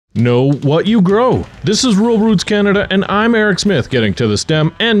Know what you grow. This is Rural Roots Canada, and I'm Eric Smith, getting to the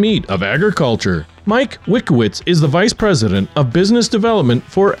stem and meat of agriculture. Mike Witkowitz is the Vice President of Business Development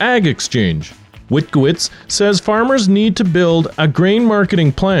for Ag Exchange. Witkowitz says farmers need to build a grain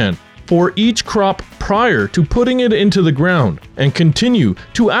marketing plan for each crop prior to putting it into the ground and continue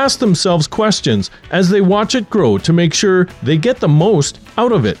to ask themselves questions as they watch it grow to make sure they get the most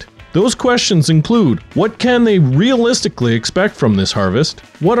out of it. Those questions include, what can they realistically expect from this harvest?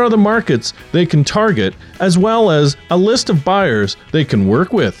 What are the markets they can target, as well as a list of buyers they can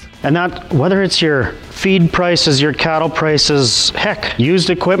work with? And that, whether it's your feed prices, your cattle prices, heck, used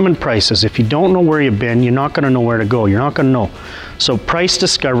equipment prices, if you don't know where you've been, you're not going to know where to go. You're not going to know. So price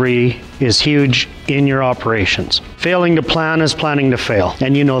discovery is huge in your operations. Failing to plan is planning to fail,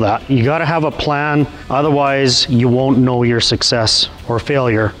 and you know that. You got to have a plan, otherwise you won't know your success or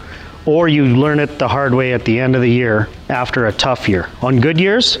failure. Or you learn it the hard way at the end of the year after a tough year. On good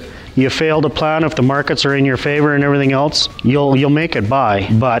years, you fail to plan. If the markets are in your favor and everything else, you'll make it by,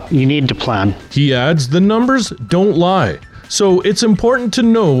 but you need to plan. He adds, the numbers don't lie. So it's important to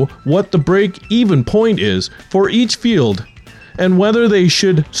know what the break-even point is for each field and whether they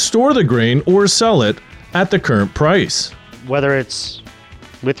should store the grain or sell it at the current price. Whether it's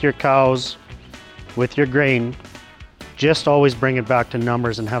with your cows, with your grain, just always bring it back to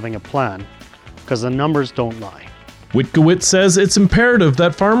numbers and having a plan, because the numbers don't lie. Witkowitz says it's imperative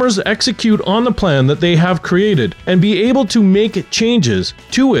that farmers execute on the plan that they have created and be able to make changes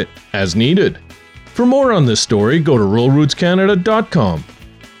to it as needed. For more on this story, go to ruralrootscanada.com.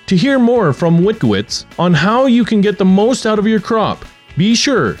 To hear more from Witkowitz on how you can get the most out of your crop, be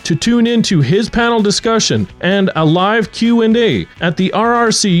sure to tune into his panel discussion and a live Q&A at the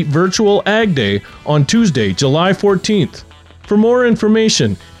RRC Virtual Ag Day on Tuesday, July 14th. For more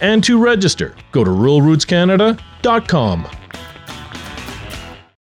information and to register, go to ruralrootscanada.com.